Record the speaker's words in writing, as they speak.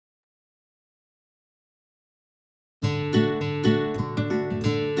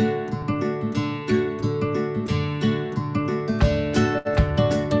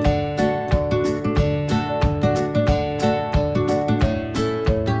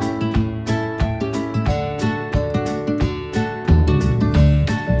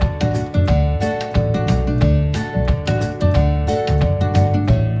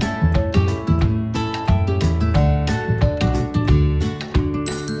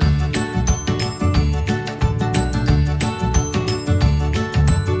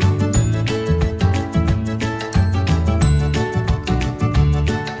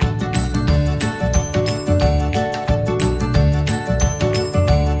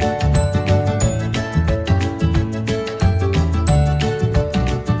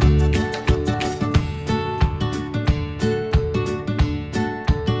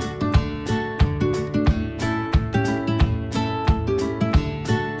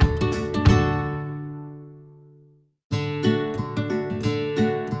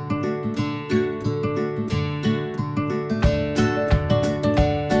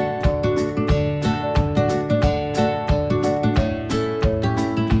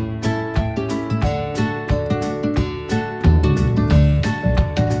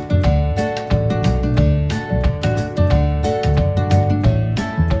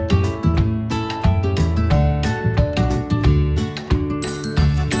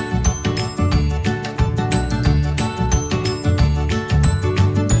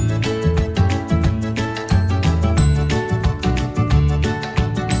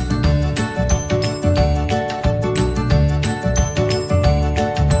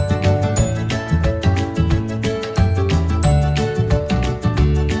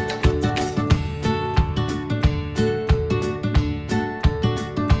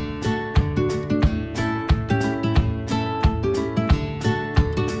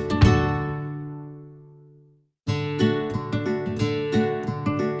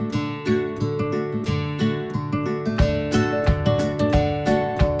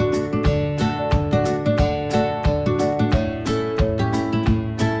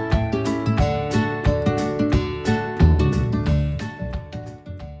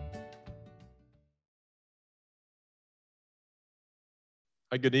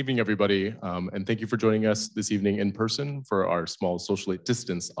Hi, good evening, everybody, and thank you for joining us this evening in person for our small socially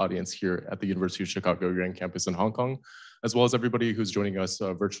distanced audience here at the University of Chicago Grand Campus in Hong Kong, as well as everybody who's joining us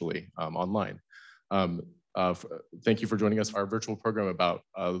virtually online. Thank you for joining us for our virtual program about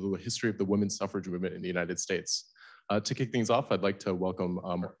the history of the women's suffrage movement in the United States. To kick things off, I'd like to welcome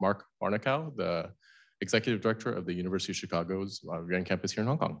Mark Barnakow, the Executive Director of the University of Chicago's Grand Campus here in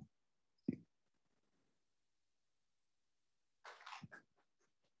Hong Kong.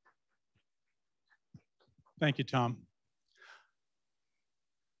 Thank you, Tom.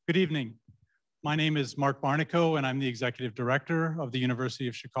 Good evening. My name is Mark Barnakow, and I'm the Executive Director of the University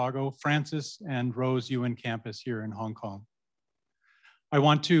of Chicago Francis and Rose UN campus here in Hong Kong. I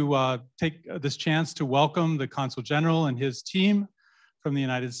want to take this chance to welcome the Consul General and his team from the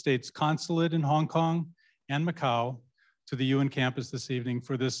United States Consulate in Hong Kong and Macau to the UN campus this evening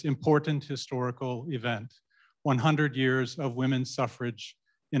for this important historical event, 100 years of women's suffrage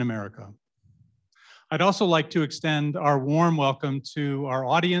in America. I'd also like to extend our warm welcome to our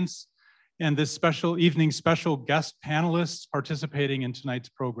audience and this special guest panelists participating in tonight's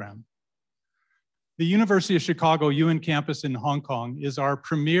program. The University of Chicago UN campus in Hong Kong is our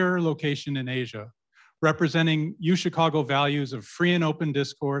premier location in Asia, representing UChicago values of free and open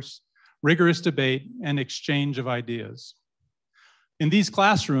discourse, rigorous debate, and exchange of ideas. In these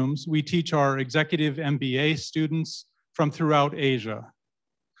classrooms, we teach our executive MBA students from throughout Asia.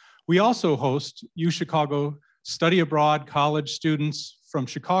 We also host UChicago study abroad college students from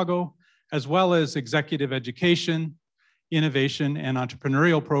Chicago, as well as executive education, innovation and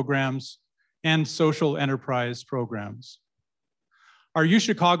entrepreneurial programs, and social enterprise programs. Our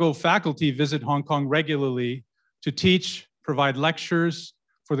UChicago faculty visit Hong Kong regularly to teach, provide lectures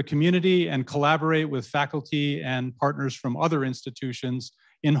for the community, and collaborate with faculty and partners from other institutions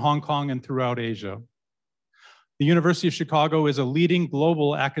in Hong Kong and throughout Asia. The University of Chicago is a leading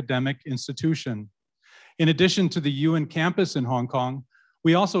global academic institution. In addition to the UN campus in Hong Kong,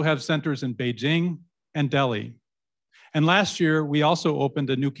 we also have centers in Beijing and Delhi. And last year, we also opened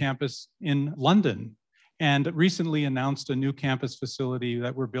a new campus in London and recently announced a new campus facility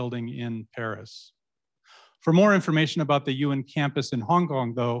that we're building in Paris. For more information about the UN campus in Hong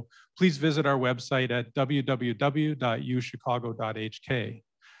Kong, though, please visit our website at www.uchicago.hk.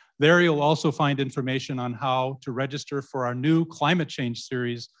 There you'll also find information on how to register for our new climate change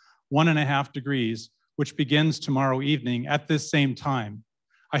series, 1.5 Degrees, which begins tomorrow evening at this same time.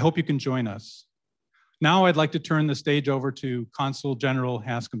 I hope you can join us. Now I'd like to turn the stage over to Consul General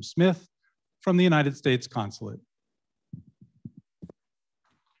Haskam Smith from the United States Consulate.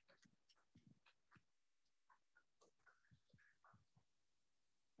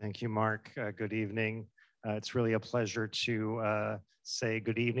 Thank you, Mark. Good evening. It's really a pleasure to say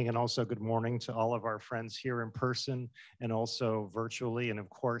good evening and also good morning to all of our friends here in person and also virtually. And of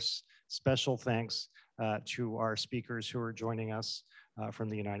course, special thanks to our speakers who are joining us from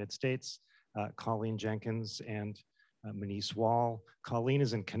the United States, Coline Jenkins and Meneese Wall. Coline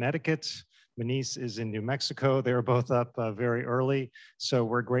is in Connecticut. Meneese is in New Mexico. They were both up very early, so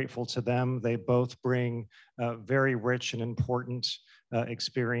we're grateful to them. They both bring very rich and important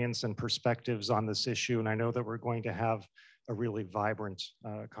experience and perspectives on this issue, and I know that we're going to have a really vibrant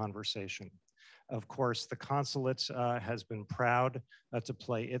conversation. Of course, the consulate has been proud to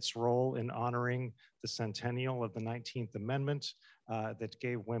play its role in honoring the centennial of the 19th Amendment that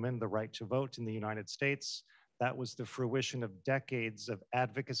gave women the right to vote in the United States. That was the fruition of decades of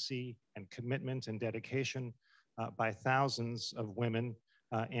advocacy and commitment and dedication by thousands of women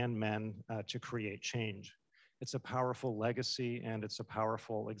and men to create change. It's a powerful legacy and it's a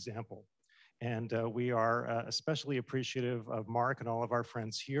powerful example. And we are especially appreciative of Mark and all of our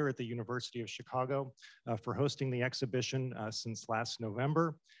friends here at the University of Chicago for hosting the exhibition since last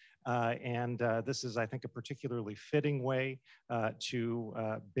November. This is, I think, a particularly fitting way to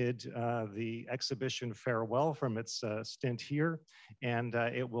bid the exhibition farewell from its stint here. And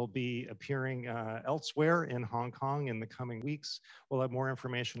it will be appearing elsewhere in Hong Kong in the coming weeks. We'll have more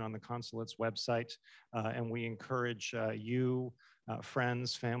information on the consulate's website, and we encourage you,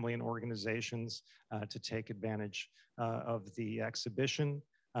 friends, family, and organizations to take advantage of the exhibition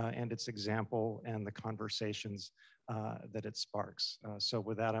and its example and the conversations that it sparks. So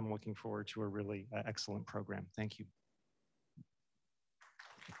with that, I'm looking forward to a really excellent program. Thank you.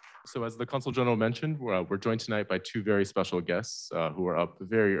 So as the Consul General mentioned, we're joined tonight by two very special guests who are up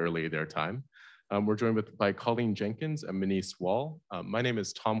very early their time. We're joined by Coline Jenkins and Meneese Wall. My name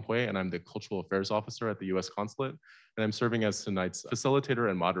is Tom Hui, and I'm the Cultural Affairs Officer at the US Consulate, and I'm serving as tonight's facilitator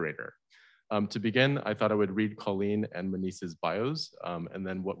and moderator. To begin, I thought I would read Coline and Meneese's bios, and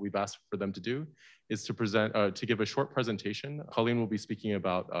then what we've asked for them to do is to give a short presentation. Coline will be speaking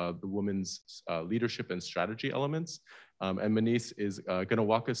about the women's leadership and strategy elements, and Meneese is going to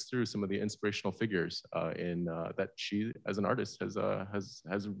walk us through some of the inspirational figures that she, as an artist, as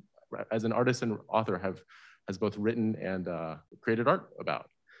an artist and author, has both written and created art about.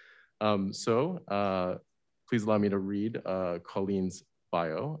 Please allow me to read Coline's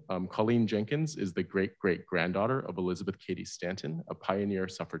bio. Coline Jenkins is the great-great-granddaughter of Elizabeth Cady Stanton, a pioneer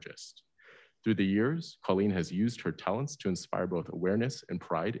suffragist. Through the years, Coline has used her talents to inspire both awareness and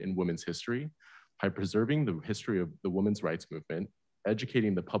pride in women's history by preserving the history of the women's rights movement,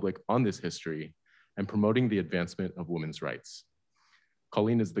 educating the public on this history, and promoting the advancement of women's rights.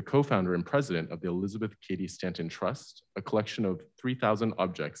 Coline is the co-founder and president of the Elizabeth Cady Stanton Trust, a collection of 3,000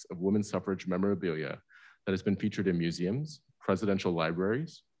 objects of women's suffrage memorabilia that has been featured in museums, presidential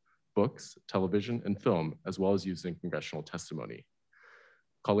libraries, books, television, and film, as well as used in congressional testimony.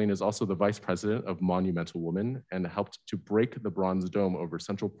 Coline is also the vice president of Monumental Woman and helped to break the bronze dome over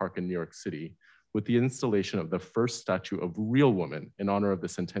Central Park in New York City with the installation of the first statue of real woman in honor of the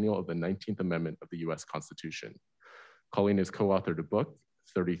centennial of the 19th Amendment of the US Constitution. Coline has co-authored a book,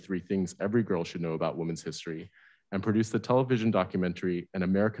 33 Things Every Girl Should Know About Women's History, and produced the television documentary, An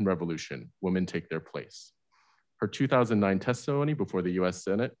American Revolution, Women Take Their Place. Her 2009 testimony before the US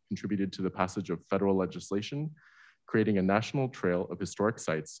Senate contributed to the passage of federal legislation, creating a national trail of historic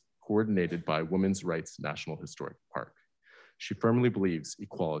sites coordinated by Women's Rights National Historic Park. She firmly believes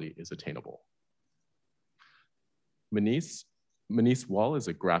equality is attainable. Meneese Wall is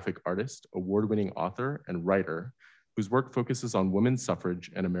a graphic artist, award-winning author, and writer whose work focuses on women's suffrage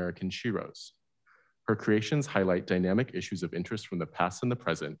and American sheroes. Her creations highlight dynamic issues of interest from the past and the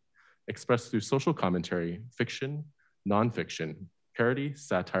present, expressed through social commentary, fiction, nonfiction, parody,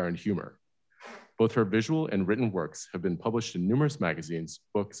 satire, and humor. Both her visual and written works have been published in numerous magazines,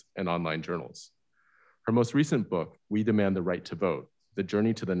 books, and online journals. Her most recent book, We Demand the Right to Vote, The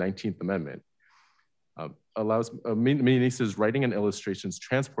Journey to the 19th Amendment, allows Meneese's writing and illustrations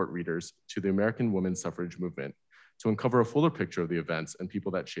transport readers to the American women's suffrage movement to uncover a fuller picture of the events and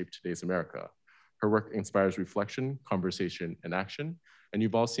people that shape today's America. Her work inspires reflection, conversation, and action, and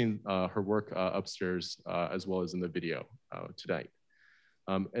you've all seen her work upstairs as well as in the video tonight.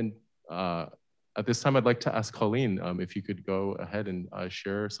 At this time, I'd like to ask Coline if you could go ahead and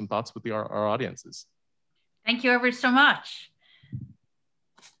share some thoughts with our audiences. Thank you ever so much.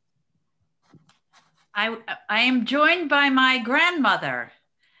 I am joined by my grandmother,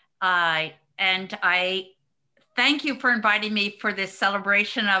 and I thank you for inviting me for this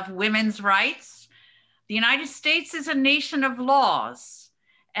celebration of women's rights. The United States is a nation of laws,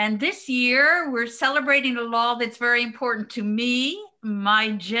 and this year we're celebrating a law that's very important to me,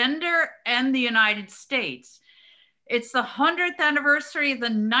 my gender, and the United States. It's the 100th anniversary of the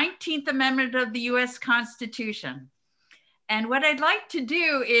 19th Amendment of the US Constitution. And what I'd like to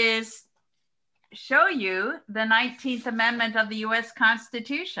do is show you the 19th Amendment of the US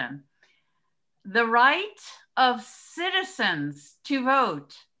Constitution. The right of citizens to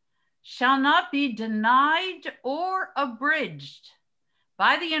vote shall not be denied or abridged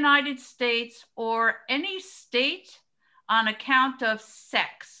by the United States or any state on account of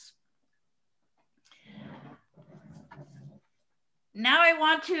sex. Now I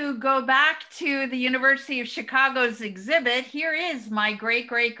want to go back to the University of Chicago's exhibit. Here is my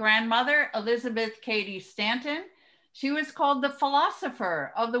great-great-grandmother, Elizabeth Cady Stanton. She was called the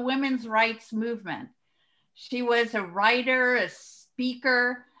philosopher of the women's rights movement. She was a writer, a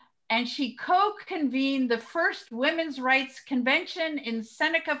speaker, and she co-convened the first women's rights convention in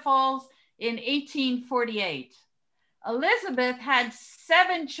Seneca Falls in 1848. Elizabeth had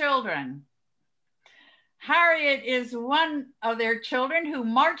 7 children. Harriet is one of their children who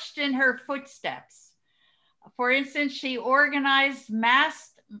marched in her footsteps. For instance, she organized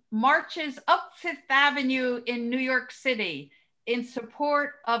mass marches up Fifth Avenue in New York City in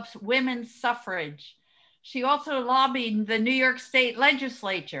support of women's suffrage. She also lobbied the New York State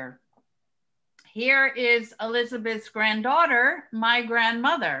legislature. Here is Elizabeth's granddaughter, my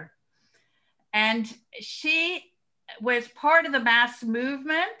grandmother. And she was part of the mass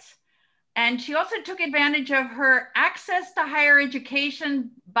movement. And she also took advantage of her access to higher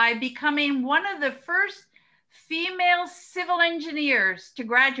education by becoming one of the first female civil engineers to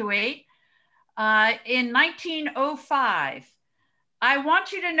graduate in 1905. I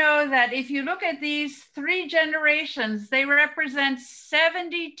want you to know that if you look at these 3 generations, they represent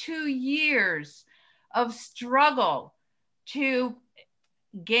 72 years of struggle to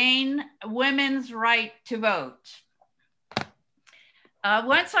gain women's right to vote.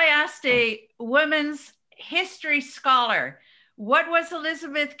 Once I asked a women's history scholar, what was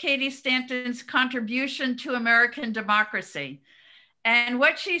Elizabeth Cady Stanton's contribution to American democracy? And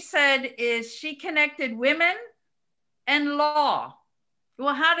what she said is she connected women and law.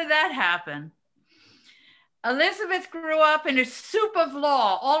 Well, how did that happen? Elizabeth grew up in a soup of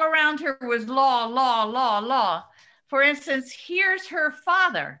law. All around her was law, law, law, law. For instance, here's her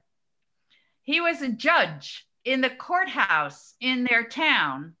father. He was a judge in the courthouse in their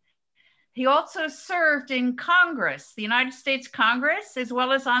town. He also served in Congress, the United States Congress, as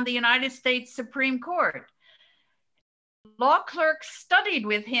well as on the United States Supreme Court. Law clerks studied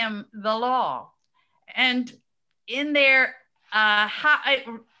with him the law, and in their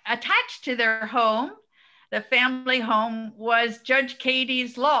attached to their home, the family home, was Judge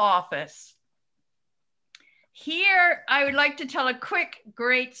Cady's law office. Here, I would like to tell a quick,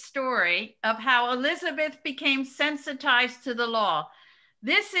 great story of how Elizabeth became sensitized to the law.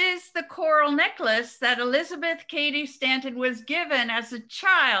 This is the coral necklace that Elizabeth Cady Stanton was given as a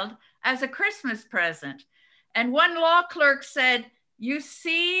child as a Christmas present. And one law clerk said, "You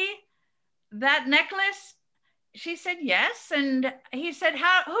see that necklace?" She said, "Yes." And he said,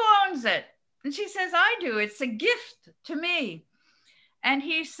 "Who owns it?" And she says, "I do. It's a gift to me." And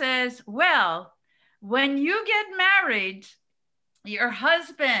he says, "Well, when you get married, your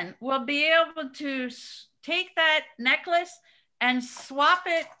husband will be able to take that necklace and swap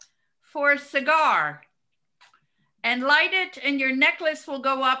it for a cigar and light it, and your necklace will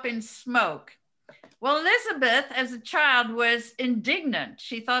go up in smoke." Well, Elizabeth, as a child, was indignant.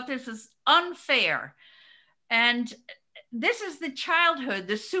 She thought this was unfair. And this is the childhood,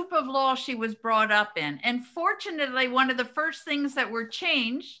 the soup of law she was brought up in. And fortunately, one of the first things that were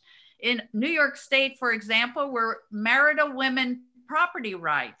changed in New York State, for example, were marital women property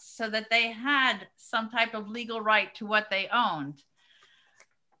rights, so that they had some type of legal right to what they owned.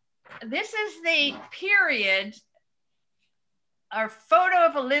 This is the period, our photo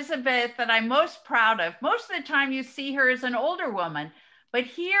of Elizabeth that I'm most proud of. Most of the time you see her as an older woman, but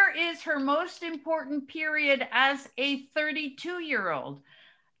here is her most important period as a 32-year-old,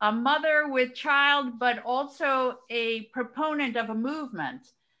 a mother with child, but also a proponent of a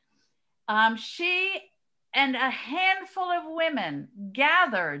movement. She and a handful of women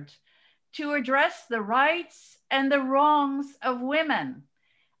gathered to address the rights and the wrongs of women.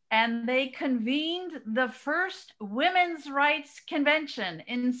 And they convened the first Women's Rights Convention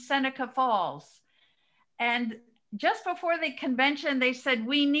in Seneca Falls. And just before the convention, they said,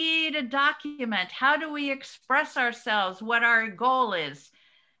 "We need a document. How do we express ourselves, what our goal is?"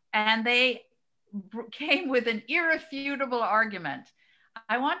 And they came with an irrefutable argument.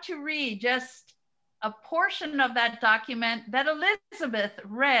 I want to read just a portion of that document that Elizabeth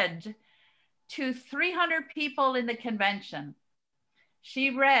read to 300 people in the convention. She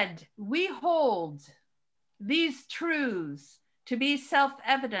read, "We hold these truths to be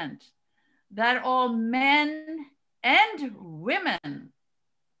self-evident, that all men and women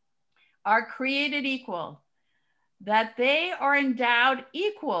are created equal, that they are endowed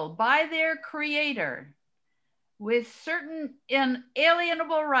equal by their creator with certain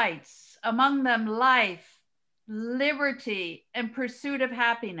inalienable rights, among them life, liberty, and pursuit of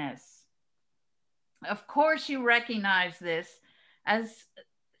happiness." Of course, you recognize this as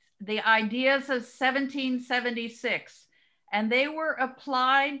the ideas of 1776, and they were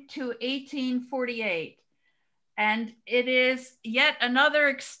applied to 1848. And it is yet another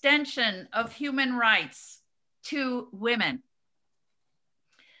extension of human rights to women.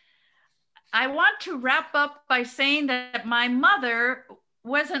 I want to wrap up by saying that my mother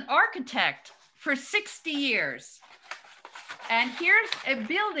was an architect for 60 years. And here's a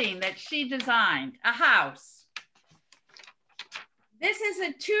building that she designed, a house. This is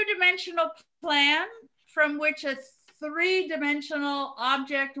a two-dimensional plan from which a three-dimensional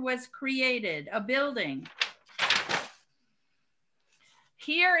object was created, a building.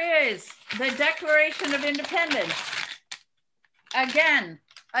 Here is the Declaration of Independence. Again,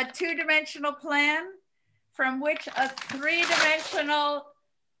 a two-dimensional plan from which a three-dimensional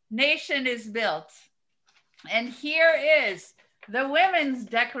nation is built. And here is the Women's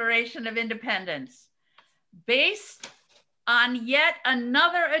Declaration of Independence, based on yet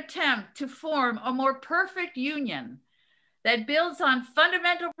another attempt to form a more perfect union that builds on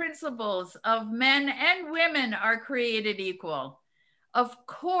fundamental principles of men and women are created equal. Of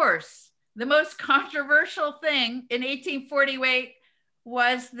course, the most controversial thing in 1848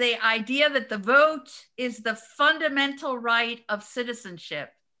 was the idea that the vote is the fundamental right of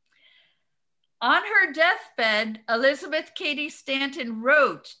citizenship. On her deathbed, Elizabeth Cady Stanton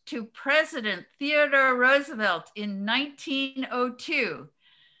wrote to President Theodore Roosevelt in 1902.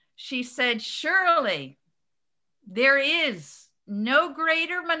 She said, "Surely there is no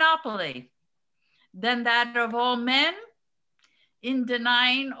greater monopoly than that of all men in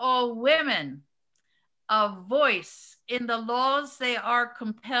denying all women a voice in the laws they are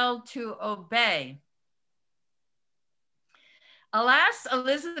compelled to obey." Alas,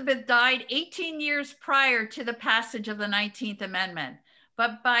 Elizabeth died 18 years prior to the passage of the 19th Amendment.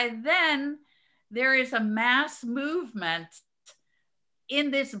 But by then, there is a mass movement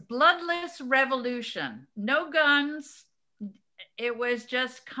in this bloodless revolution. No guns. It was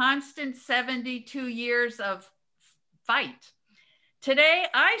just constant 72 years of fight. Today,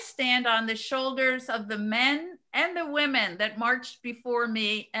 I stand on the shoulders of the men and the women that marched before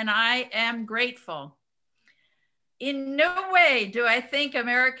me, and I am grateful. In no way do I think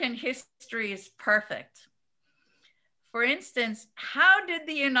American history is perfect. For instance, how did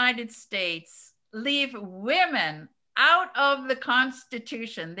the United States leave women out of the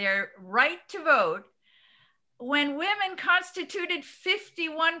Constitution, their right to vote, when women constituted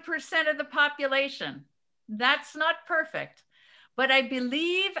 51% of the population? That's not perfect. But I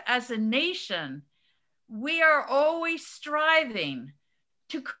believe as a nation, we are always striving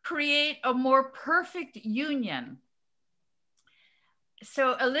to create a more perfect union.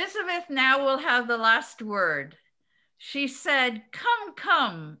 So Elizabeth now will have the last word. She said, "Come,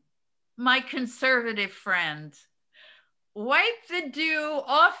 come, my conservative friend. Wipe the dew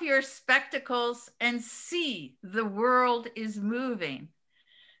off your spectacles and see the world is moving."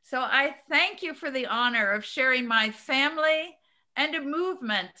 So I thank you for the honor of sharing my family and a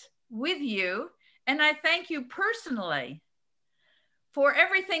movement with you. And I thank you personally for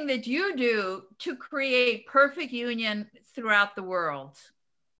everything that you do to create perfect union throughout the world.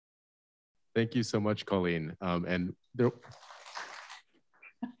 Thank you so much, Coline. And there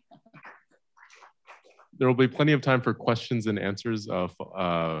will be plenty of time for questions and answers in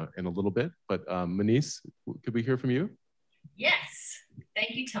a little bit. But Meneese, could we hear from you? Yes,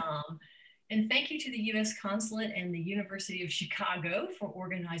 thank you, Tom. And thank you to the U.S. Consulate and the University of Chicago for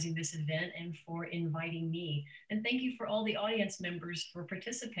organizing this event and for inviting me. And thank you for all the audience members for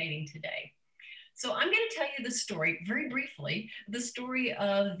participating today. So I'm going to tell you the story, very briefly, the story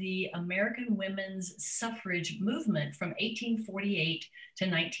of the American women's suffrage movement from 1848 to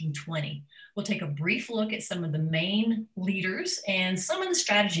 1920. We'll take a brief look at some of the main leaders and some of the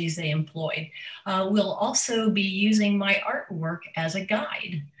strategies they employed. We'll also be using my artwork as a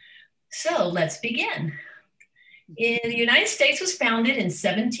guide. So let's begin. The United States was founded in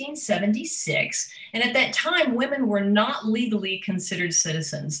 1776, and at that time, women were not legally considered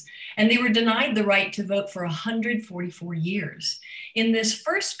citizens, and they were denied the right to vote for 144 years. In this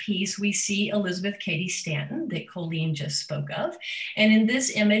first piece, we see Elizabeth Cady Stanton that Coline just spoke of, and in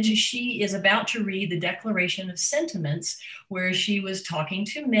this image, she is about to read the Declaration of Sentiments, where she was talking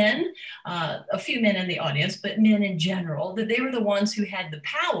to men, a few men in the audience, but men in general, that they were the ones who had the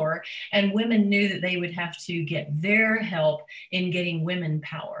power, and women knew that they would have to get their help in getting women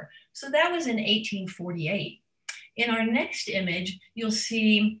power. So that was in 1848. In our next image, you'll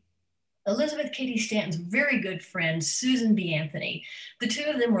see Elizabeth Cady Stanton's very good friend, Susan B. Anthony. The two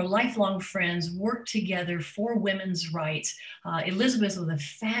of them were lifelong friends, worked together for women's rights. Elizabeth was a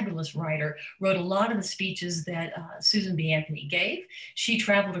fabulous writer, wrote a lot of the speeches that Susan B. Anthony gave. She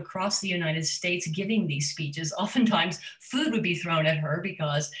traveled across the United States giving these speeches. Oftentimes, food would be thrown at her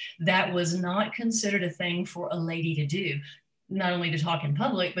because that was not considered a thing for a lady to do. Not only to talk in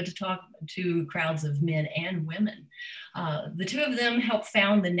public, but to talk to crowds of men and women. The two of them helped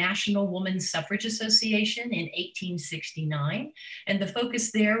found the National Women's Suffrage Association in 1869. And the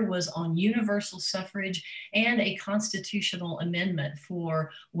focus there was on universal suffrage and a constitutional amendment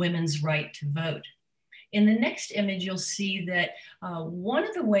for women's right to vote. In the next image, you'll see that one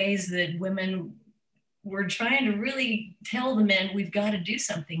of the ways that women we're trying to really tell the men we've got to do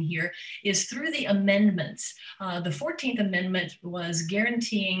something here is through the amendments. The 14th Amendment was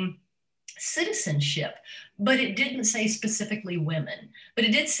guaranteeing citizenship, but it didn't say specifically women. But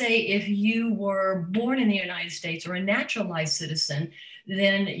it did say if you were born in the United States or a naturalized citizen,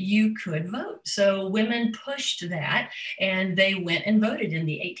 then you could vote. So women pushed that, and they went and voted in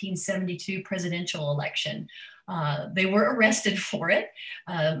the 1872 presidential election. They were arrested for it.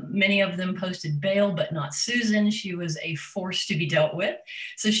 Many of them posted bail, but not Susan. She was a force to be dealt with.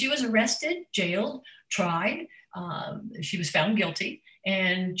 So she was arrested, jailed, tried. She was found guilty.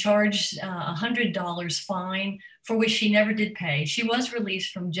 and charged a $100 fine, for which she never did pay. She was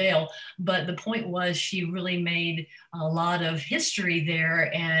released from jail, but the point was she really made a lot of history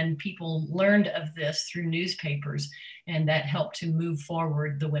there, and people learned of this through newspapers, and that helped to move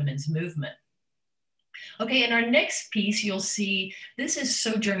forward the women's movement. Okay, in our next piece, you'll see this is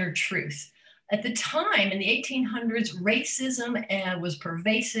Sojourner Truth. At the time, in the 1800s, racism was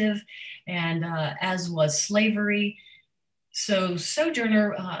pervasive, and as was slavery. So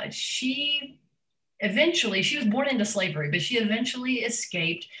Sojourner, she was born into slavery, but she eventually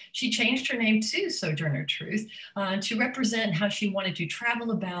escaped. She changed her name to Sojourner Truth to represent how she wanted to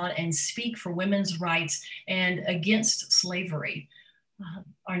travel about and speak for women's rights and against slavery.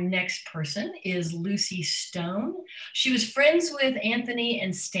 Our next person is Lucy Stone. She was friends with Anthony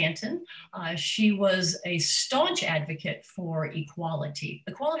and Stanton. She was a staunch advocate for equality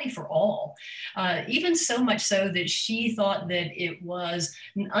for all, even so much so that she thought that it was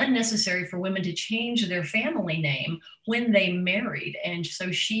unnecessary for women to change their family name when they married, and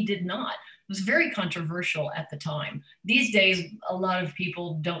so she did not. It was very controversial at the time. These days, a lot of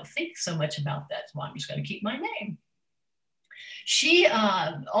people don't think so much about that, so I'm just going to keep my name. She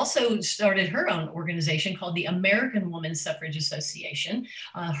also started her own organization called the American Women's Suffrage Association.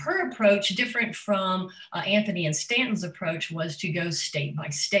 Her approach, different from Anthony and Stanton's approach, was to go state by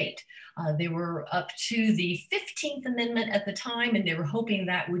state. They were up to the 15th Amendment at the time, and they were hoping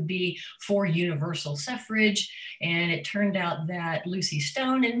that would be for universal suffrage. And it turned out that Lucy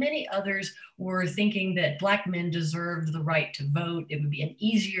Stone and many others were thinking that Black men deserved the right to vote. It would be an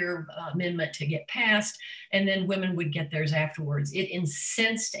easier amendment to get passed, and then women would get theirs afterwards. It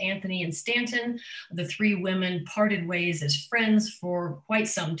incensed Anthony and Stanton. The three women parted ways as friends for quite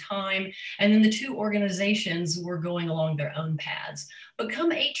some time, and then the two organizations were going along their own paths. But come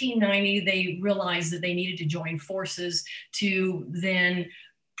 1890, they realized that they needed to join forces to then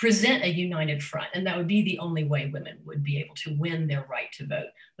present a united front, and that would be the only way women would be able to win their right to vote.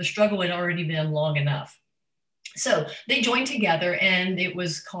 The struggle had already been long enough. So they joined together, and it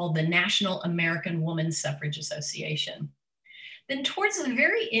was called the National American Women's Suffrage Association. Then towards the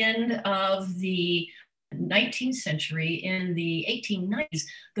very end of the 19th century, in the 1890s,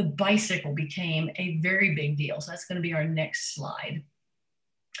 the bicycle became a very big deal. So that's going to be our next slide.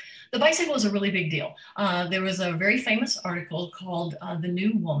 The bicycle was a really big deal. There was a very famous article called The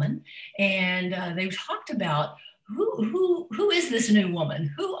New Woman, and they talked about who is this new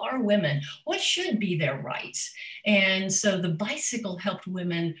woman? Who are women? What should be their rights? And so the bicycle helped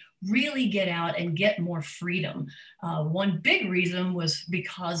women really get out and get more freedom. One big reason was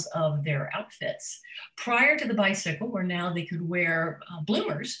because of their outfits. Prior to the bicycle, where now they could wear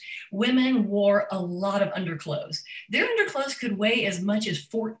bloomers, women wore a lot of underclothes. Their underclothes could weigh as much as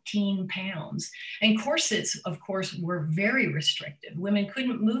 14 pounds. And corsets, of course, were very restrictive. Women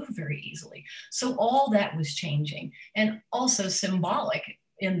couldn't move very easily. So all that was changing, and also symbolic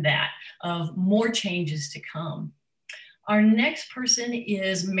in that of more changes to come. Our next person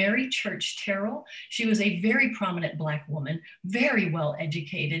is Mary Church Terrell. She was a very prominent Black woman, very well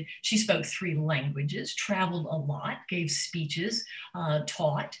educated. She spoke 3 languages, traveled a lot, gave speeches,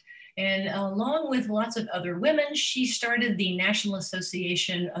 taught. And along with lots of other women, she started the National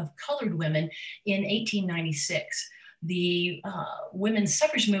Association of Colored Women in 1896. The women's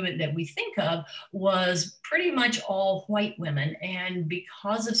suffrage movement that we think of was pretty much all white women. And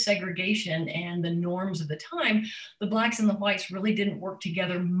because of segregation and the norms of the time, the Blacks and the whites really didn't work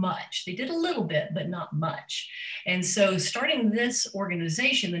together much. They did a little bit, but not much. And so starting this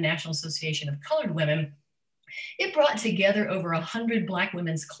organization, the National Association of Colored Women, it brought together over 100 Black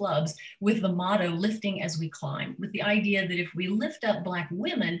women's clubs with the motto, lifting as we climb, with the idea that if we lift up Black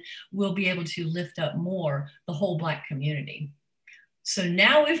women, we'll be able to lift up more the whole Black community. So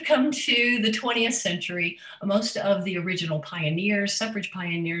now we've come to the 20th century. Most of the original pioneers, suffrage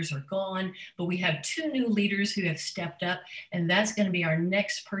pioneers, are gone, but we have 2 new leaders who have stepped up, and that's going to be our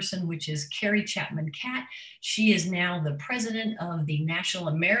next person, which is Carrie Chapman Catt. She is now the president of the National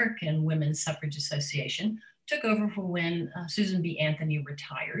American Women's Suffrage Association, took over for when Susan B. Anthony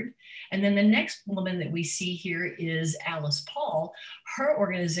retired. And then the next woman that we see here is Alice Paul. Her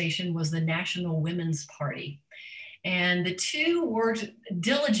organization was the National Women's Party. And the 2 worked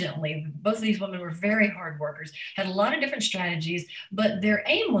diligently. Both of these women were very hard workers, had a lot of different strategies, but their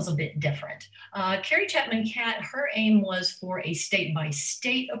aim was a bit different. Carrie Chapman Catt, her aim was for a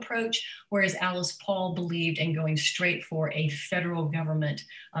state-by-state approach, whereas Alice Paul believed in going straight for a federal government,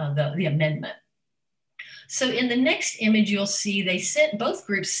 the amendment. So in the next image, you'll see both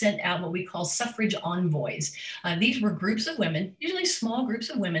groups sent out what we call suffrage envoys. These were groups of women, usually small groups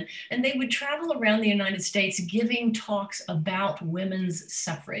of women, and they would travel around the United States giving talks about women's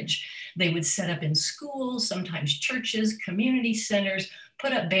suffrage. They would set up in schools, sometimes churches, community centers,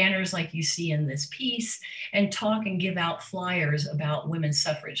 put up banners like you see in this piece, and talk and give out flyers about women's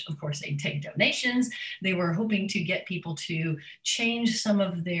suffrage. Of course, they'd take donations. They were hoping to get people to change some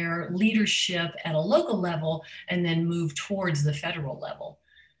of their leadership at a local level and then move towards the federal level.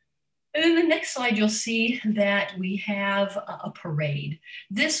 And in the next slide, you'll see that we have a parade.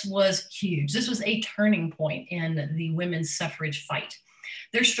 This was huge. This was a turning point in the women's suffrage fight.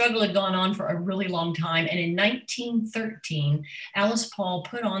 Their struggle had gone on for a really long time. And in 1913, Alice Paul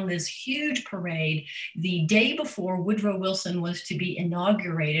put on this huge parade the day before Woodrow Wilson was to be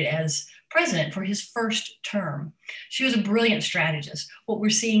inaugurated as president for his first term. She was a brilliant strategist. What we're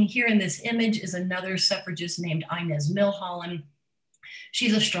seeing here in this image is another suffragist named Inez Milholland.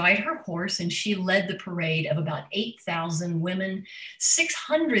 She's astride her horse, and she led the parade of about 8,000 women.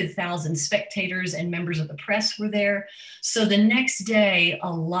 600,000 spectators and members of the press were there. So the next day, a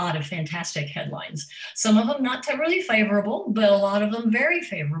lot of fantastic headlines. Some of them not really favorable, but a lot of them very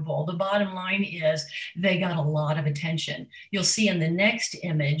favorable. The bottom line is they got a lot of attention. You'll see in the next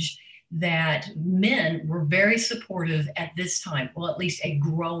image that men were very supportive at this time, well, at least a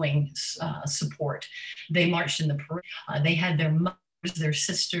growing support. They marched in the parade. They had their mothers, their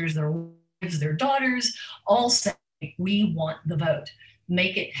sisters, their wives, their daughters, all saying, we want the vote,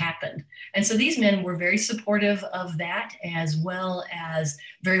 make it happen. And so these men were very supportive of that, as well as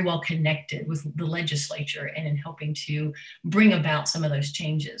very well connected with the legislature and in helping to bring about some of those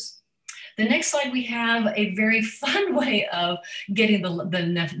changes. The next slide, we have a very fun way of getting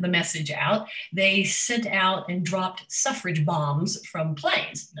the message out. They sent out and dropped suffrage bombs from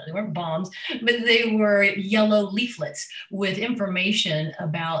planes. No, they weren't bombs, but they were yellow leaflets with information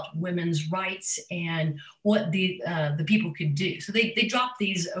about women's rights and what the people could do. So they dropped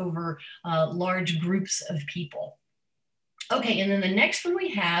these over large groups of people. Okay, and then the next one we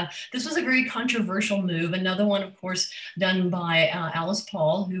have, this was a very controversial move. Another one, of course, done by Alice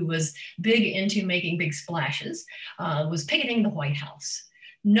Paul, who was big into making big splashes, was picketing the White House.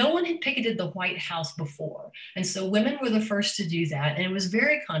 No one had picketed the White House before. And so women were the first to do that. And it was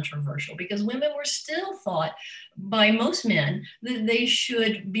very controversial because women were still thought by most men that they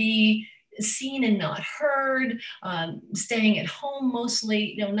should be seen and not heard, staying at home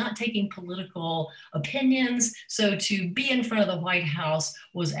mostly, not taking political opinions. So to be in front of the White House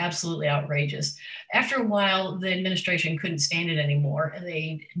was absolutely outrageous. After a while, the administration couldn't stand it anymore, and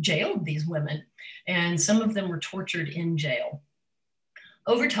they jailed these women, and some of them were tortured in jail.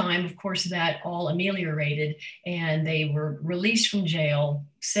 Over time, of course, that all ameliorated, and they were released from jail,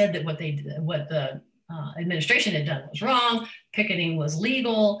 said that what the administration had done was wrong, picketing was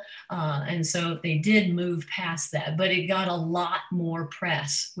legal, and so they did move past that, but it got a lot more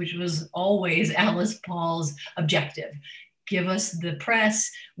press, which was always Alice Paul's objective. Give us the press,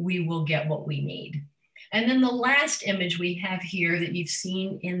 we will get what we need. And then the last image we have here that you've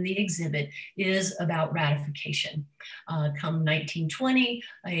seen in the exhibit is about ratification. Come 1920,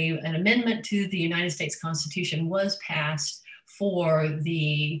 an amendment to the United States Constitution was passed for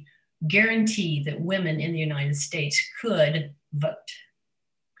the guarantee that women in the United States could vote.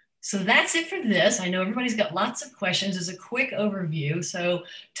 So that's it for this. I know everybody's got lots of questions. As a quick overview. So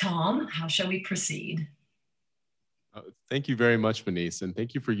Tom, how shall we proceed? Thank you very much, Meneese, and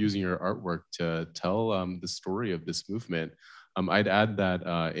thank you for using your artwork to tell the story of this movement. I'd add that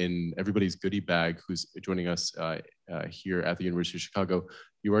in everybody's goodie bag who's joining us here at the University of Chicago,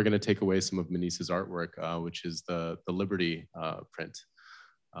 you are going to take away some of Meneese's artwork, which is the Liberty print.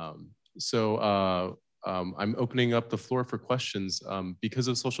 I'm opening up the floor for questions. Because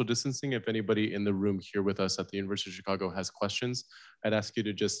of social distancing, if anybody in the room here with us at the University of Chicago has questions, I'd ask you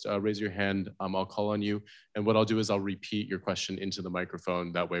to just raise your hand. I'll call on you. And what I'll do is I'll repeat your question into the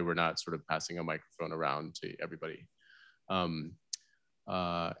microphone. That way we're not sort of passing a microphone around to everybody. And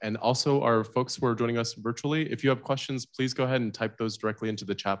also our folks who are joining us virtually, if you have questions, please go ahead and type those directly into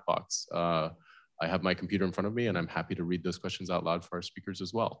the chat box. I have my computer in front of me and I'm happy to read those questions out loud for our speakers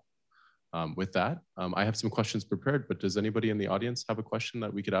as well. With that, I have some questions prepared, but does anybody in the audience have a question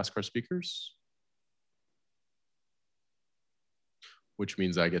that we could ask our speakers? Which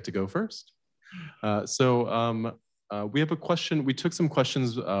means I get to go first. We have a question. We took some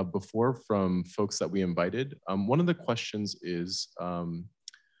questions before from folks that we invited. One of the questions is,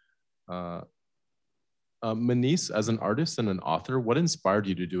 Meneese, as an artist and an author, what inspired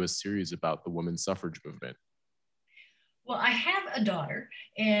you to do a series about the women's suffrage movement? Well, I have a daughter,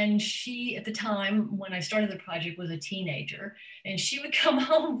 and she, at the time when I started the project, was a teenager, and she would come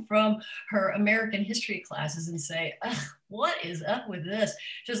home from her American history classes and say, ugh, what is up with this?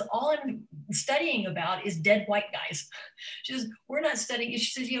 She says, all I'm studying about is dead white guys. She says, we're not studying,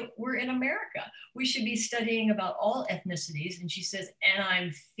 she says, you know, we're in America. We should be studying about all ethnicities. And she says, and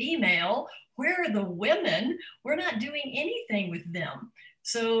I'm female. Where are the women? We're not doing anything with them.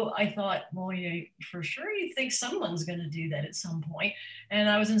 So I thought, well, yeah, for sure you think someone's going to do that at some point. And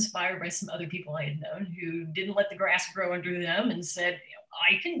I was inspired by some other people I had known who didn't let the grass grow under them and said, you know,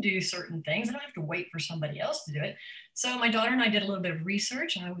 I can do certain things. I don't have to wait for somebody else to do it. So my daughter and I did a little bit of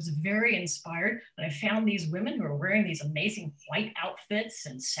research, and I was very inspired when I found these women who are wearing these amazing white outfits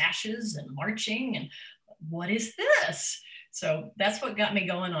and sashes and marching. And what is this? So that's what got me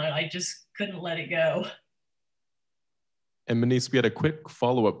going on it. I just couldn't let it go. And Meneese, we had a quick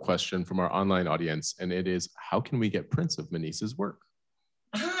follow-up question from our online audience, and it is, how can we get prints of Meneese's work?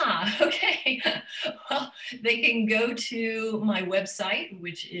 Ah, okay. Well, they can go to my website,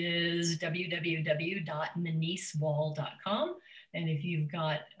 which is www.meneesewall.com. And if you've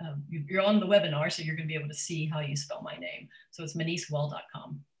got, you're on the webinar, so you're going to be able to see how you spell my name. So it's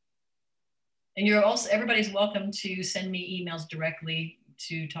meneesewall.com. And you're also, everybody's welcome to send me emails directly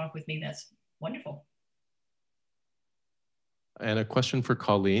to talk with me. That's wonderful. And a question for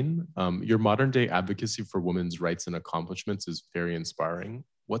Coline. Your modern day advocacy for women's rights and accomplishments is very inspiring.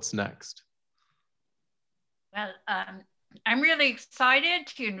 What's next? Well, I'm really excited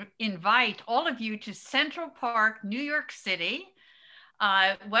to invite all of you to Central Park, New York City.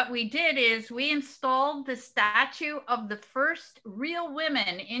 What we did is we installed the statue of the first real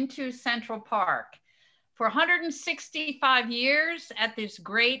women into Central Park. For 165 years at this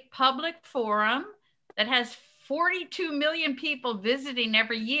great public forum that has 42 million people visiting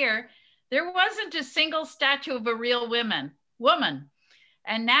every year, there wasn't a single statue of a real woman.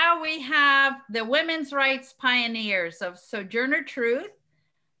 And now we have the women's rights pioneers of Sojourner Truth,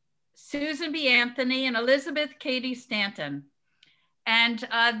 Susan B. Anthony, and Elizabeth Cady Stanton. And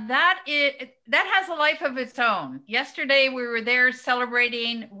that has a life of its own. Yesterday, we were there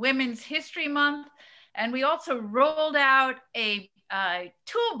celebrating Women's History Month, and we also rolled out a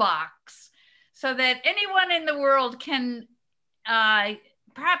toolbox so that anyone in the world can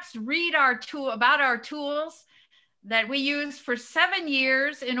perhaps read about our tools that we used for 7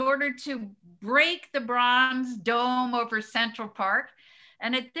 years in order to break the bronze dome over Central Park.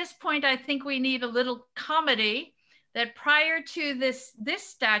 And at this point, I think we need a little comedy that prior to this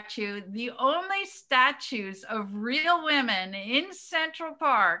statue, the only statues of real women in Central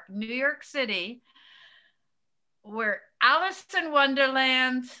Park, New York City, were Alice in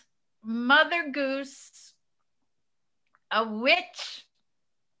Wonderland, Mother Goose, a witch,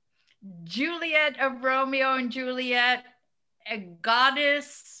 Juliet of Romeo and Juliet, a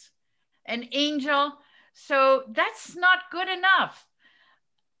goddess, an angel. So that's not good enough.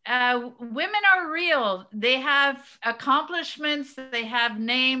 Women are real. They have accomplishments, they have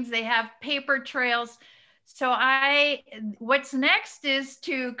names, they have paper trails. So what's next is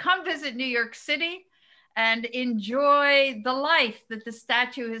to come visit New York City and enjoy the life that the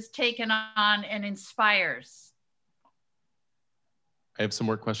statue has taken on and inspires. I have some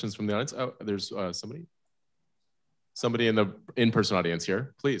more questions from the audience. Oh, there's somebody in the in-person audience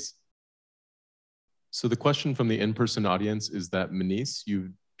here, please. So the question from the in-person audience is that, Meneese,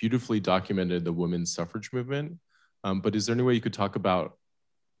 you beautifully documented the women's suffrage movement, but is there any way you could talk about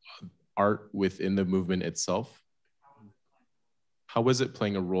art within the movement itself? How was it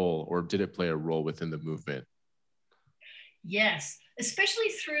playing a role, or did it play a role within the movement? Yes, especially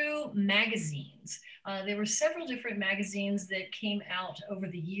through magazines. There were several different magazines that came out over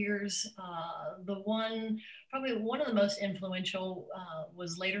the years. Probably one of the most influential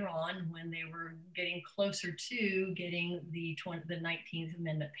was later on when they were getting closer to getting the 19th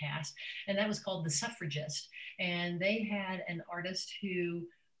Amendment passed, and that was called The Suffragist. And they had an artist who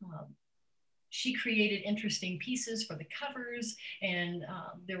she created interesting pieces for the covers, and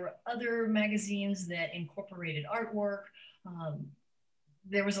there were other magazines that incorporated artwork.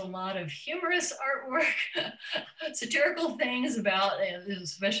 There was a lot of humorous artwork, satirical things about,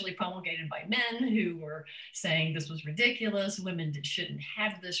 especially promulgated by men who were saying this was ridiculous, women shouldn't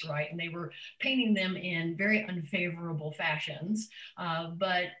have this right, and they were painting them in very unfavorable fashions.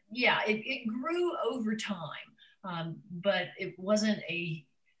 But yeah, it grew over time, but it wasn't a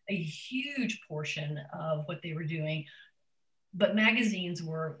huge portion of what they were doing, but magazines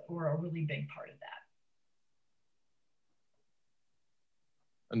were a really big part of that.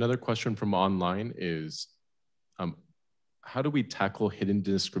 Another question from online is, how do we tackle hidden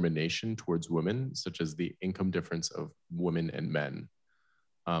discrimination towards women, such as the income difference of women and men?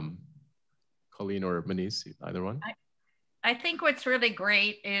 Coline or Meneese, either one? I think what's really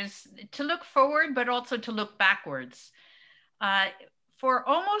great is to look forward, but also to look backwards. For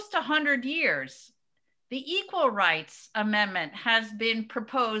almost 100 years, the Equal Rights Amendment has been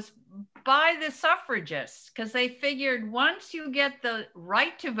proposed by the suffragists because they figured once you get the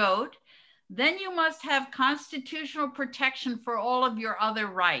right to vote, then you must have constitutional protection for all of your other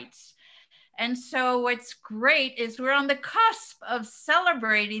rights. And so what's great is we're on the cusp of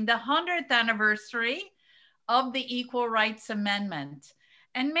celebrating the 100th anniversary of the Equal Rights Amendment.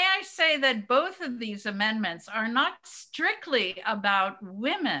 And may I say that both of these amendments are not strictly about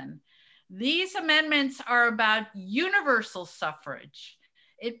women. These amendments are about universal suffrage.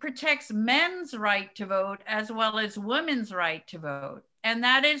 It protects men's right to vote as well as women's right to vote. And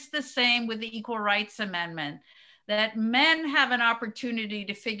that is the same with the Equal Rights Amendment, that men have an opportunity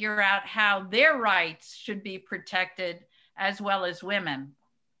to figure out how their rights should be protected as well as women.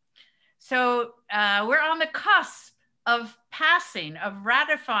 So we're on the cusp of passing, of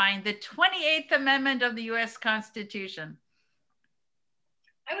ratifying the 28th Amendment of the US Constitution.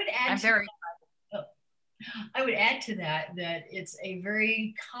 I would add to that that it's a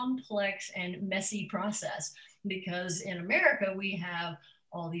very complex and messy process, because in America we have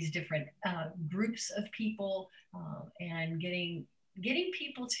all these different groups of people, and getting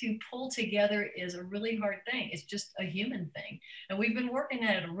people to pull together is a really hard thing. It's just a human thing. And we've been working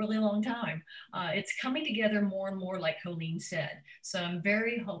at it a really long time. It's coming together more and more, like Coline said. So I'm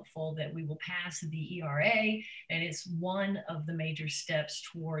very hopeful that we will pass the ERA, and it's one of the major steps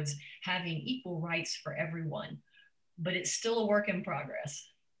towards having equal rights for everyone. But it's still a work in progress.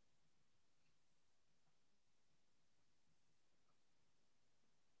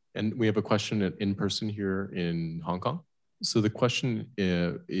 And we have a question in person here in Hong Kong. So the question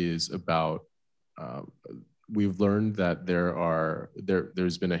is about, we've learned that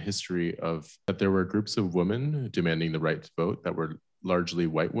there's been a history of that there were groups of women demanding the right to vote that were largely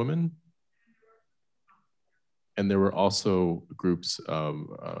white women. And there were also groups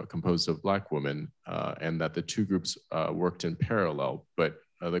composed of Black women, and that the two groups worked in parallel. But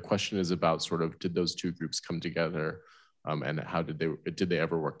the question is about sort of, did those two groups come together, and how did they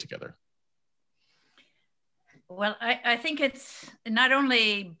ever work together? Well, I think it's not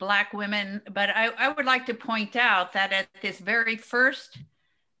only Black women, but I would like to point out that at this very first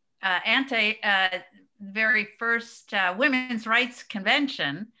women's rights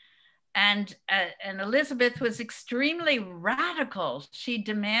convention, and Elizabeth was extremely radical. She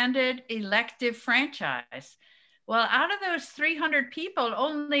demanded elective franchise. Well, out of those 300 people,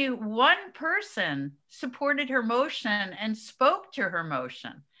 only one person supported her motion and spoke to her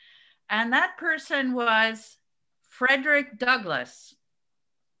motion. And that person was Frederick Douglass.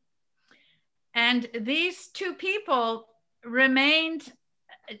 And these two people remained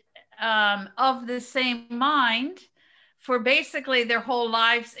of the same mind for basically their whole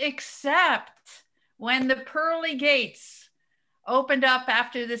lives, except when the pearly gates opened up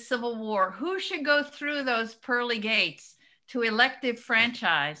after the Civil War. Who should go through those pearly gates to elective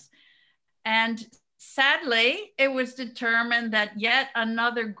franchise? And sadly, it was determined that yet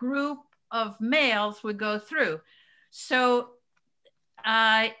another group of males would go through. So,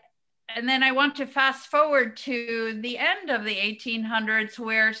 and then I want to fast forward to the end of the 1800s,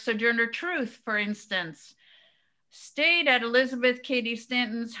 where Sojourner Truth, for instance, stayed at Elizabeth Cady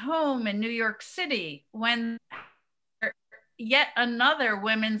Stanton's home in New York City when yet another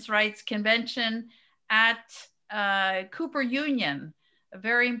women's rights convention at Cooper Union, a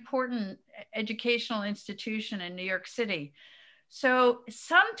very important educational institution in New York City. So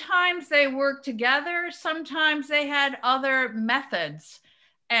sometimes they worked together, sometimes they had other methods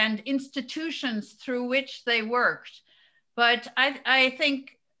and institutions through which they worked. But I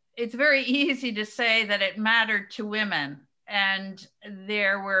think it's very easy to say that it mattered to women, and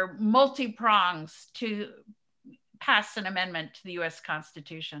there were multi-prongs to pass an amendment to the US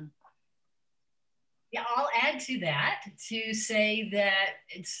Constitution. Yeah, I'll add to that to say that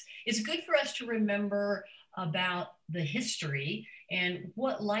it's good for us to remember about the history and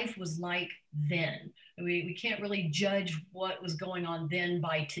what life was like then. We can't really judge what was going on then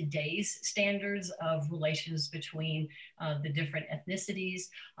by today's standards of relations between the different ethnicities.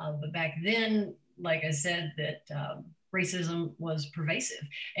 But back then, like I said, that racism was pervasive,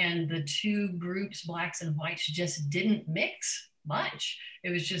 and the two groups, Blacks and whites, just didn't mix much. It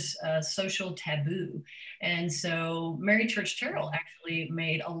was just a social taboo. And so Mary Church Terrell actually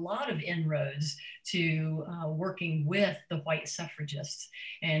made a lot of inroads to working with the white suffragists.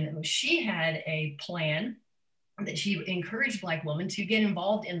 And she had a plan that she encouraged Black women to get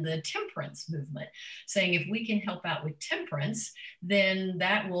involved in the temperance movement, saying if we can help out with temperance, then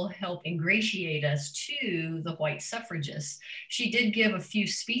that will help ingratiate us to the white suffragists. She did give a few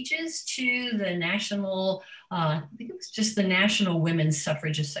speeches to the national, I think it was just the National Women's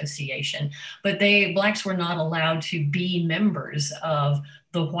Suffrage Association, but Blacks were not allowed to be members of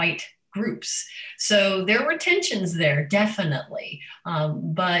the white groups. So there were tensions there, definitely,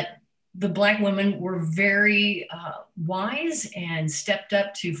 but the Black women were very wise and stepped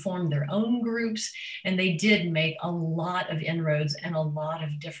up to form their own groups, and they did make a lot of inroads and a lot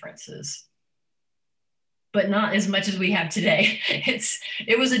of differences, but not as much as we have today.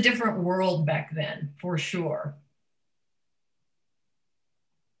 It was a different world back then, for sure.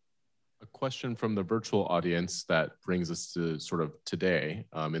 A question from the virtual audience that brings us to sort of today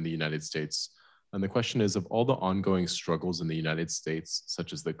in the United States. And the question is, of all the ongoing struggles in the United States,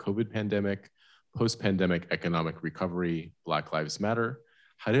 such as the COVID pandemic, post-pandemic economic recovery, Black Lives Matter,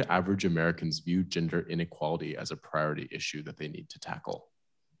 how do average Americans view gender inequality as a priority issue that they need to tackle?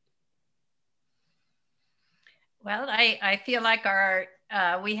 Well, I feel like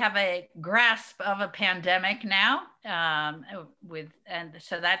we have a grasp of a pandemic now, and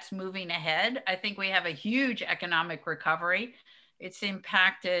so that's moving ahead. I think we have a huge economic recovery. It's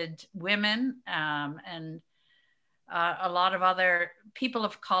impacted women and a lot of other people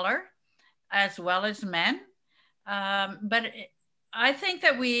of color, as well as men. But I think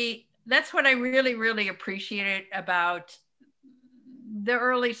that that's what I really, really appreciated about the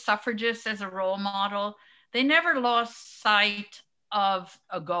early suffragists as a role model. They never lost sight of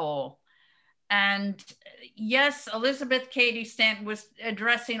a goal. And yes, Elizabeth Cady Stanton was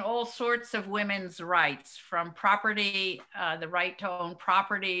addressing all sorts of women's rights, from property, the right to own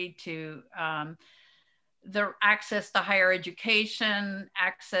property, to the access to higher education,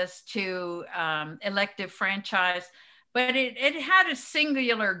 access to elective franchise. But it had a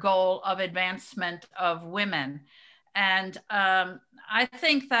singular goal of advancement of women. And I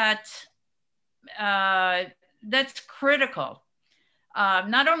think that that's critical.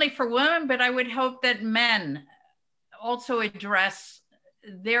 Not only for women, but I would hope that men also address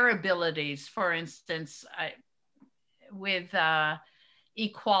their abilities, for instance, with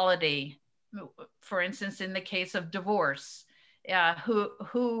equality, for instance, in the case of divorce,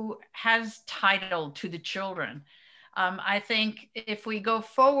 who has title to the children. I think if we go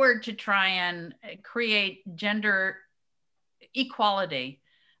forward to try and create gender equality,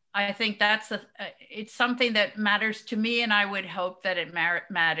 I think it's something that matters to me, and I would hope that it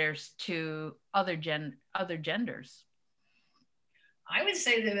matters to other genders. I would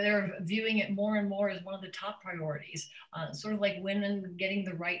say that they're viewing it more and more as one of the top priorities. Sort of like women getting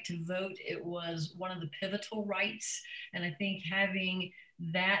the right to vote, it was one of the pivotal rights. And I think having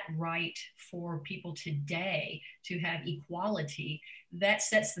that right for people today to have equality, that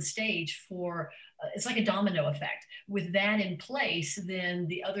sets the stage for, it's like a domino effect. With that in place, then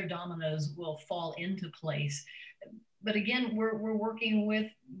the other dominoes will fall into place. But again, we're working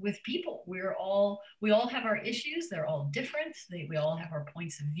with people. We all have our issues. They're all different. We all have our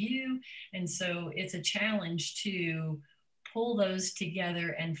points of view. And so it's a challenge to pull those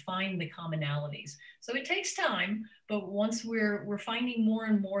together and find the commonalities. So it takes time, but once we're finding more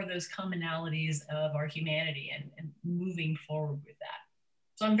and more of those commonalities of our humanity and moving forward with that.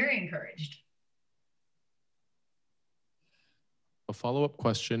 So I'm very encouraged. A follow-up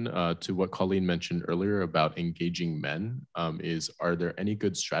question to what Coline mentioned earlier about engaging men is, are there any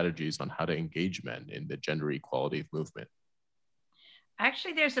good strategies on how to engage men in the gender equality movement?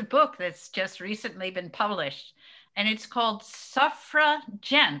 Actually, there's a book that's just recently been published, and it's called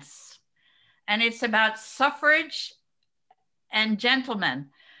Suffragents, and it's about suffrage and gentlemen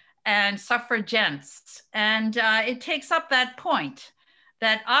and suffragents. And it takes up that point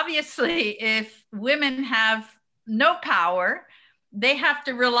that obviously if women have no power, they have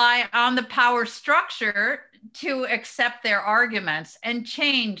to rely on the power structure to accept their arguments and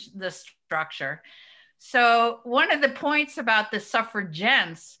change the structure. So one of the points about the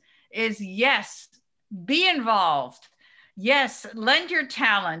suffragents is, yes, be involved. Yes, lend your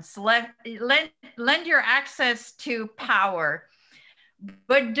talents, lend your access to power,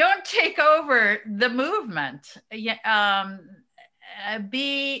 but don't take over the movement.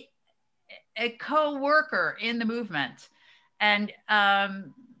 Be a co-worker in the movement. And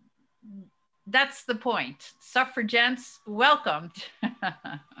that's the point. Suffragents, welcomed.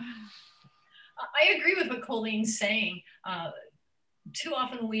 I agree with what Coline's saying. Too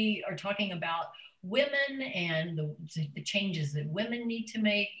often we are talking about women and the changes that women need to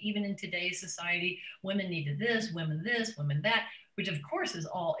make, even in today's society. Women needed this, women that, which of course is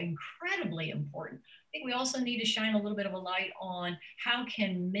all incredibly important. I think we also need to shine a little bit of a light on how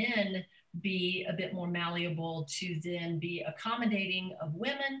can men be a bit more malleable to then be accommodating of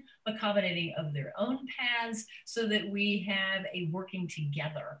women, accommodating of their own paths, so that we have a working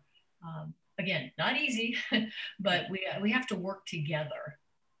together. Again, not easy, but we have to work together.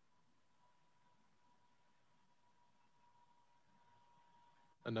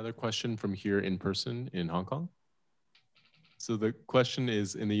 Another question from here in person in Hong Kong. So the question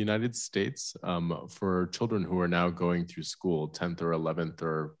is, in the United States, for children who are now going through school, 10th or 11th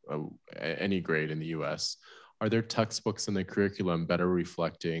or any grade in the US, are there textbooks in the curriculum better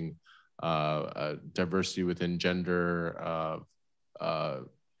reflecting diversity within gender,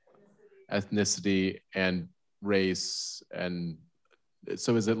 ethnicity, and race? And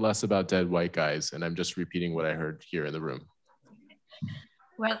so is it less about dead white guys? And I'm just repeating what I heard here in the room.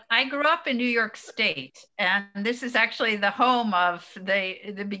 Well, I grew up in New York State, and this is actually the home of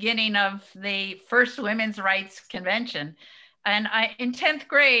the beginning of the first Women's Rights Convention. And in 10th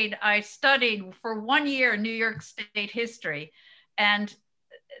grade, I studied for 1 year New York State history. And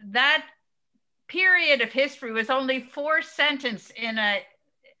that period of history was only 4 sentences in a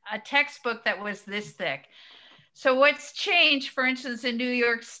textbook that was this thick. So what's changed, for instance, in New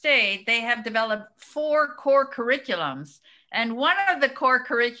York State, they have developed 4 core curriculums. And one of the core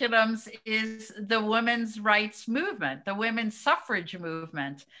curriculums is the women's rights movement, the women's suffrage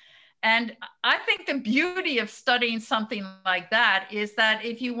movement. And I think the beauty of studying something like that is that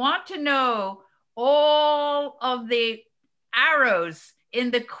if you want to know all of the arrows in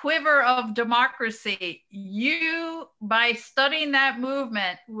the quiver of democracy, you, by studying that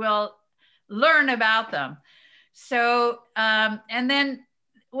movement, will learn about them. So, and then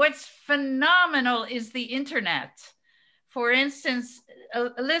what's phenomenal is the internet. For instance,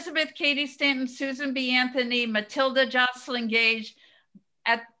 Elizabeth Cady Stanton, Susan B. Anthony, Matilda Jocelyn Gage,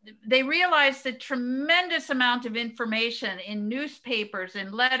 they realized a tremendous amount of information in newspapers,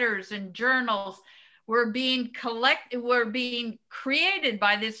 in letters, in journals were being created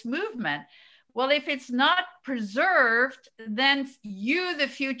by this movement. Well, if it's not preserved, then you, the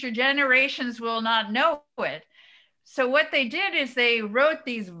future generations, will not know it. So what they did is they wrote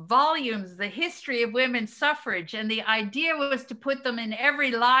these volumes, the history of women's suffrage, and the idea was to put them in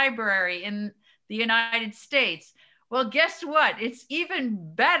every library in the United States. Well, guess what? It's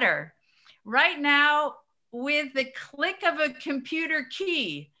even better. Right now, with the click of a computer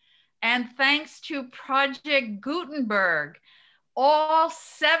key, and thanks to Project Gutenberg, all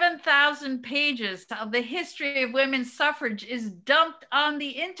 7,000 pages of the history of women's suffrage is dumped on the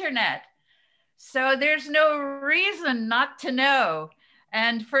internet. So there's no reason not to know.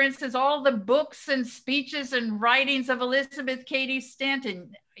 And for instance, all the books and speeches and writings of Elizabeth Cady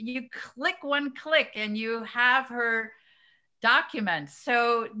Stanton, you click one click and you have her documents.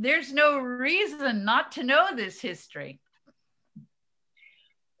 So there's no reason not to know this history.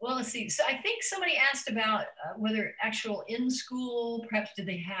 Well, let's see. So I think somebody asked about whether actual in school, perhaps did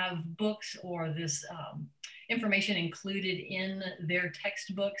they have books or this information included in their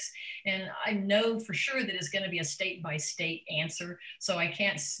textbooks. And I know for sure that it's going to be a state-by-state answer. So I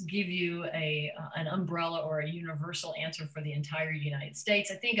can't give you an umbrella or a universal answer for the entire United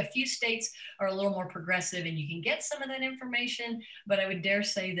States. I think a few states are a little more progressive and you can get some of that information, but I would dare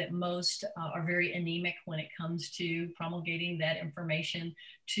say that most are very anemic when it comes to promulgating that information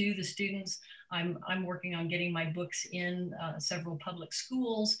to the students. I'm working on getting my books in several public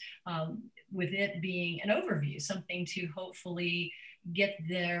schools, with it being an overview, something to hopefully get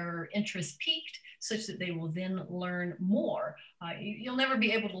their interest piqued such that they will then learn more. You'll never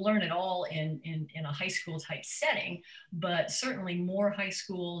be able to learn it all in a high school type setting, but certainly more high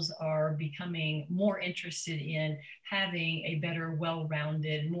schools are becoming more interested in having a better,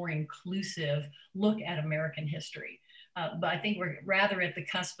 well-rounded, more inclusive look at American history. But I think we're rather at the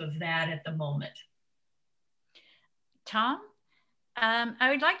cusp of that at the moment. Tom? I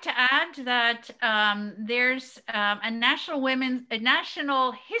would like to add that there's a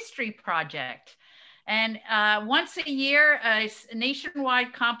national history project, and once a year, a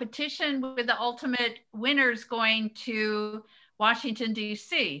nationwide competition with the ultimate winners going to Washington,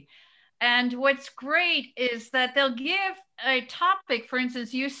 D.C. And what's great is that they'll give a topic. For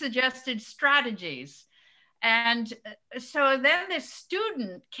instance, you suggested strategies. And so then the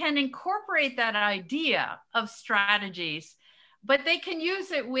student can incorporate that idea of strategies, but they can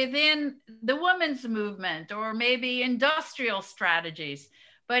use it within the women's movement or maybe industrial strategies.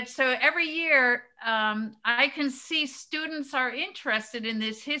 But so every year, I can see students are interested in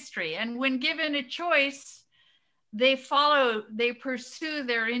this history. And when given a choice, they pursue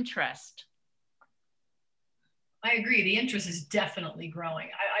their interest. I agree. The interest is definitely growing.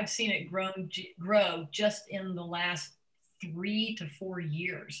 I've seen it grow just in the last 3 to 4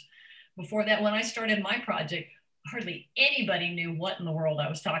 years. Before that, when I started my project, hardly anybody knew what in the world I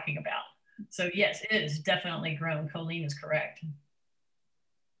was talking about. So yes, it is definitely grown. Coline is correct.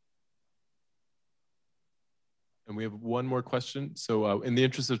 And we have one more question. So in the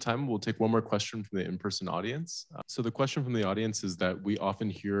interest of time, we'll take one more question from the in-person audience. So the question from the audience is that we often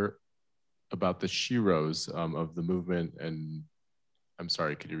hear about the sheroes of the movement, and I'm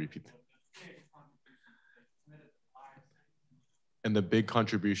sorry, could you repeat that? And the big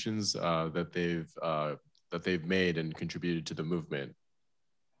contributions that they've made and contributed to the movement.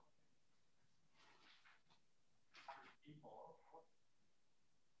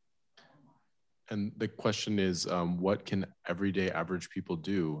 And the question is, what can everyday average people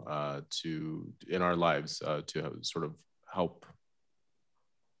do in our lives to sort of help?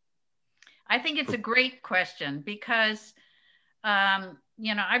 I think it's a great question because,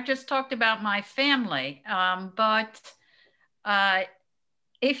 you know, I've just talked about my family, but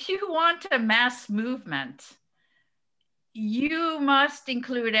if you want a mass movement, you must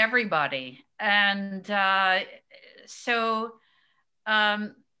include everybody. And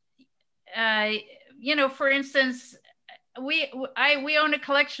you know, for instance, we own a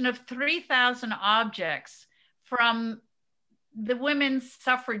collection of 3,000 objects from the women's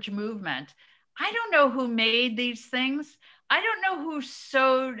suffrage movement. I don't know who made these things. I don't know who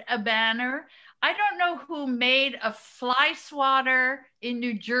sewed a banner. I don't know who made a fly swatter in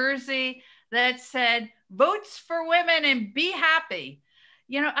New Jersey that said, votes for women and be happy.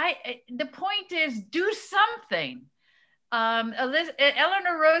 You know, the point is, do something.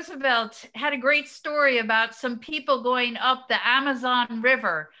 Eleanor Roosevelt had a great story about some people going up the Amazon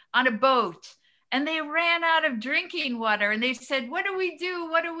River on a boat, and they ran out of drinking water, and they said, what do we do?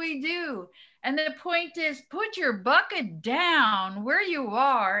 What do we do? And the point is, put your bucket down where you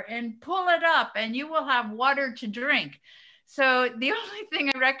are and pull it up, and you will have water to drink. So the only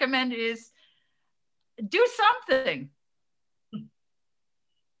thing I recommend is do something.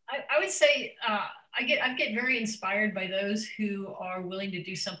 I would say I get very inspired by those who are willing to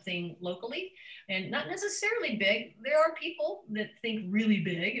do something locally and not necessarily big. There are people that think really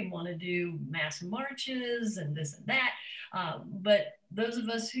big and want to do mass marches and this and that. But those of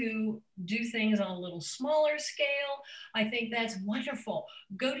us who do things on a little smaller scale, I think that's wonderful.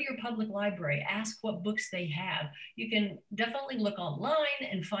 Go to your public library, ask what books they have. You can definitely look online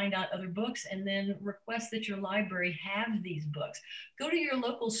and find out other books and then request that your library have these books. Go to your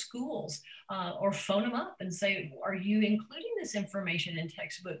local schools or phone them up and say, are you including this information in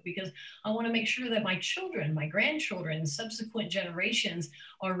textbook? Because I want to make sure that my children, my grandchildren, subsequent generations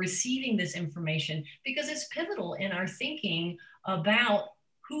are receiving this information because it's pivotal in our thinking about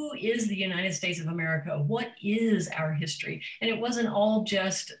who is the United States of America? What is our history? And it wasn't all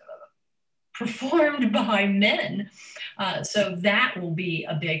just performed by men. So that will be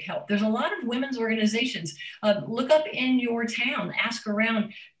a big help. There's a lot of women's organizations. Look up in your town, ask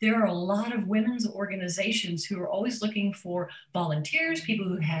around. There are a lot of women's organizations who are always looking for volunteers, people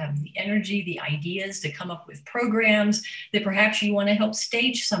who have the energy, the ideas to come up with programs that perhaps you want to help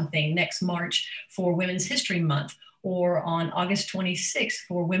stage something next March for Women's History Month or on August 26th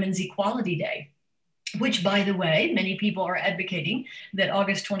for Women's Equality Day, which, by the way, many people are advocating that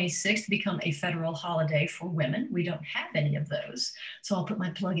August 26th become a federal holiday for women. We don't have any of those. So I'll put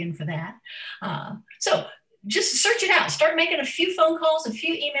my plug in for that. So just search it out. Start making a few phone calls, a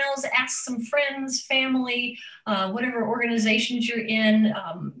few emails, ask some friends, family, whatever organizations you're in,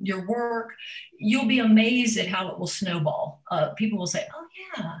 your work. You'll be amazed at how it will snowball. People will say, oh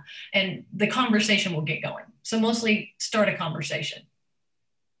yeah, and the conversation will get going. So mostly start a conversation.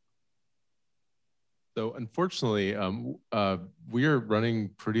 So unfortunately, we are running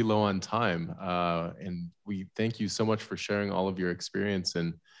pretty low on time, and we thank you so much for sharing all of your experience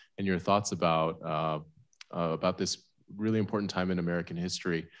and your thoughts about this really important time in American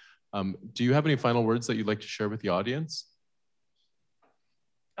history. Do you have any final words that you'd like to share with the audience?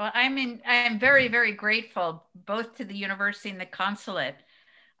 Well, I'm very, very grateful both to the university and the consulate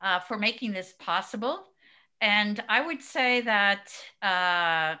for making this possible. And I would say that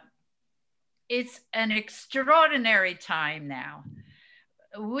it's an extraordinary time now.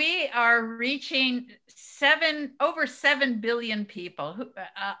 We are reaching over 7 billion people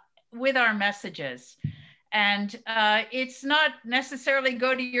with our messages. And it's not necessarily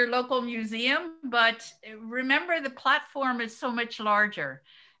go to your local museum, but remember the platform is so much larger.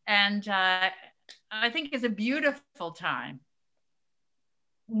 And I think it's a beautiful time.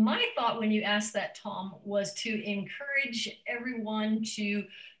 my thought when you asked that, Tom, was to encourage everyone to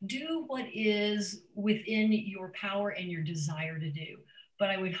do what is within your power and your desire to do. But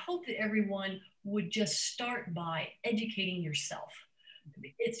I would hope that everyone would just start by educating yourself.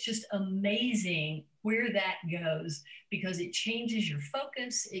 It's just amazing where that goes, because it changes your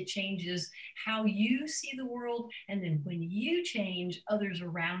focus, it changes how you see the world, and then when you change, others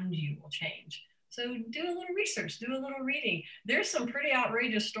around you will change. So do a little research, do a little reading. There's some pretty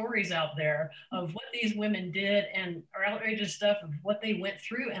outrageous stories out there of what these women did, and or outrageous stuff of what they went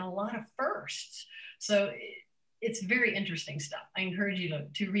through, and a lot of firsts. So it's very interesting stuff. I encourage you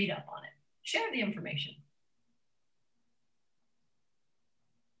to read up on it. Share the information.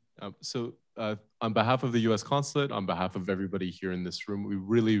 On behalf of the U.S. Consulate, on behalf of everybody here in this room, we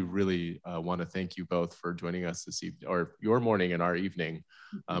really want to thank you both for joining us this evening, or your morning and our evening,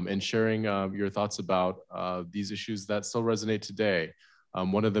 and sharing your thoughts about these issues that still resonate today.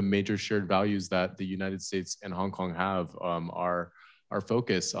 One of the major shared values that the United States and Hong Kong have are our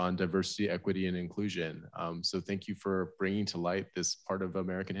focus on diversity, equity, and inclusion. So thank you for bringing to light this part of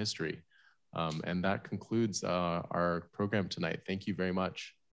American history. And that concludes our program tonight. Thank you very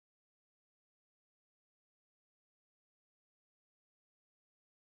much.